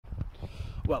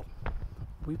well,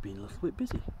 we've been a little bit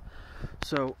busy.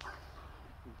 So,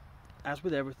 as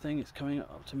with everything, it's coming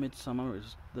up to midsummer.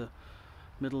 It's the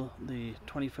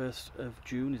 21st of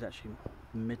June is actually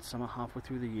midsummer, halfway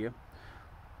through the year.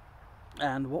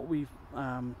 And what we've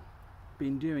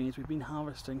been doing is we've been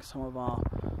harvesting some of our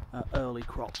early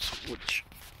crops, which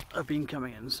have been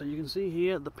coming in. So you can see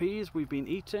here the peas we've been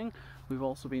eating. We've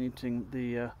also been eating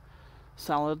the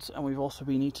salads, and we've also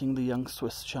been eating the young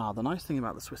Swiss chard. The nice thing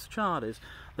about the Swiss chard is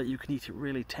that you can eat it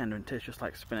really tender and tastes just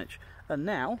like spinach. And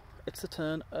now it's the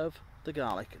turn of the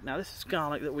garlic. Now this is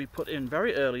garlic that we put in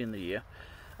very early in the year,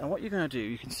 and what you're going to do,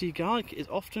 you can see garlic is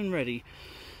often ready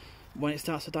when it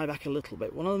starts to die back a little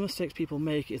bit. One of the mistakes people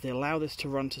make is they allow this to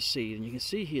run to seed, and you can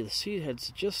see here the seed heads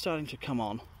are just starting to come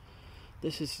on.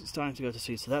 This is starting to go to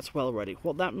seed, so that's well ready.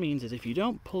 What that means is if you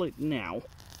don't pull it now,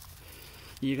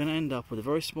 you're going to end up with a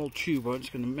very small tube where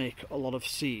it's going to make a lot of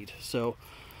seed. So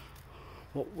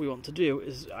what we want to do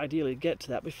is ideally get to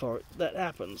that before that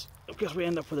happens, because we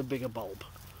end up with a bigger bulb.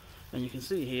 And you can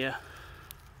see here,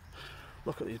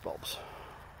 look at these bulbs.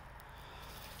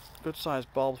 Good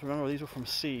sized bulbs. Remember, these were from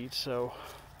seed, so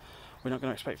we're not going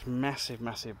to expect massive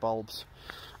bulbs.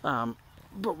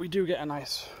 But we do get a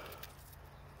nice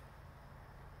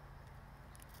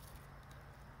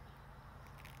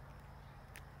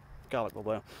garlic bulb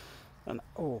there. And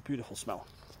oh, beautiful smell.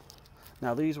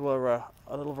 Now these were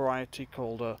a little variety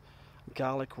called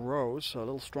garlic rose, so a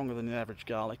little stronger than the average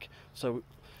garlic. So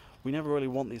we never really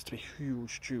want these to be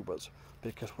huge tubers,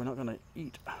 because we're not going to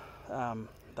eat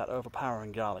that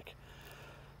overpowering garlic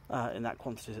in that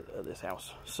quantity at this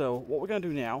house. So what we're going to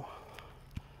do now,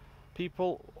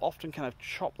 people often kind of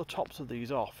chop the tops of these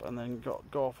off and then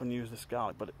go off and use this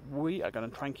garlic, but we are going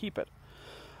to try and keep it.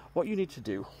 What you need to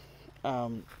do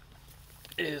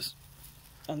is,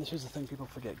 and this is the thing people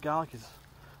forget, garlic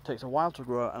takes a while to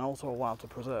grow and also a while to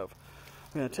preserve.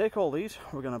 We're going to take all these,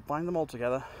 we're going to bind them all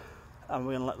together, and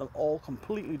we're going to let them all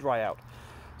completely dry out.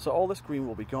 So all this green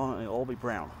will be gone and it'll all be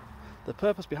brown. The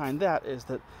purpose behind that is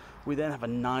that we then have a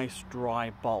nice dry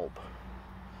bulb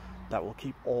that will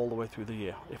keep all the way through the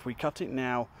year. If we cut it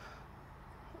now,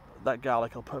 that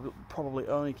garlic will probably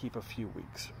only keep a few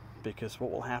weeks, because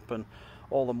what will happen,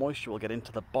 all the moisture will get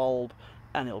into the bulb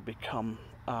and it'll become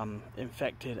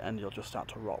infected and it'll just start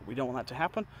to rot. We don't want that to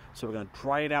happen, so we're going to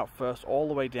dry it out first all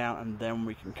the way down, and then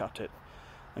we can cut it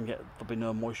and there'll be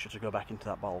no moisture to go back into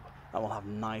that bulb, and we'll have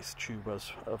nice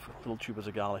little tubers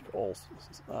of garlic all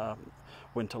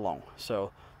winter long.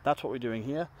 So that's what we're doing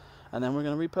here, and then we're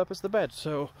going to repurpose the bed.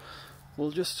 So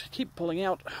we'll just keep pulling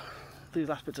out these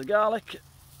last bits of garlic.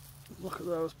 Look at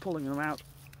those, pulling them out,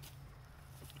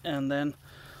 and then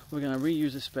we're going to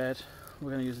reuse this bed. We're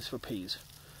going to use this for peas.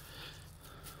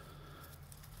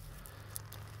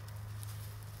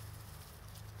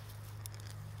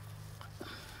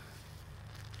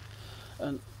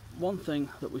 And one thing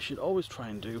that we should always try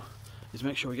and do is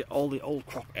make sure we get all the old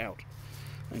crop out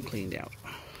and cleaned out.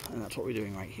 And that's what we're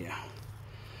doing right here.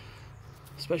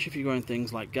 Especially if you're growing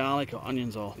things like garlic or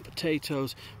onions or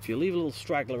potatoes, if you leave a little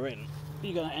straggler in,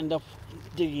 you're going to end up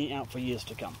digging it out for years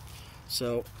to come.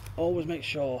 So always make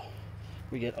sure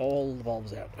we get all the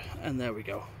bulbs out. And there we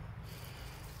go.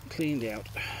 Cleaned out.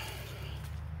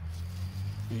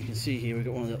 And you can see here we've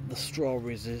got one of the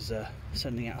strawberries is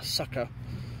sending out a sucker,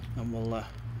 and we'll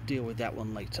deal with that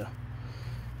one later.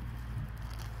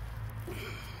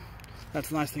 That's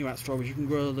the nice thing about strawberries, you can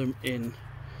grow them in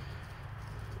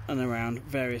and around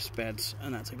various beds,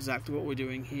 and that's exactly what we're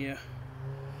doing here.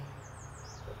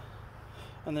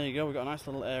 And there you go, we've got a nice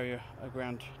little area of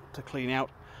ground to clean out,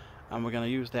 and we're going to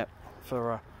use that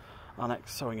for our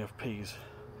next sowing of peas.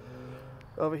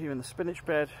 Over here in the spinach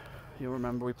bed, you'll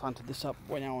remember we planted this up.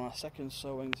 We're now on our second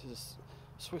sowing. This is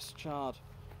Swiss chard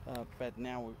bed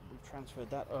now. We've transferred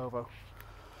that over,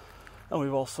 and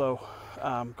we've also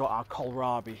got our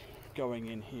kohlrabi going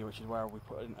in here, which is where we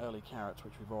put in early carrots,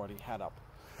 which we've already had up.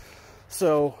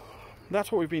 So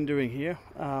that's what we've been doing here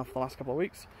for the last couple of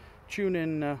weeks. Tune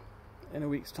in a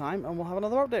week's time and we'll have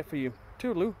another update for you.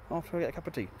 Toodaloo, I'll have to go get a cup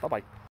of tea. Bye bye.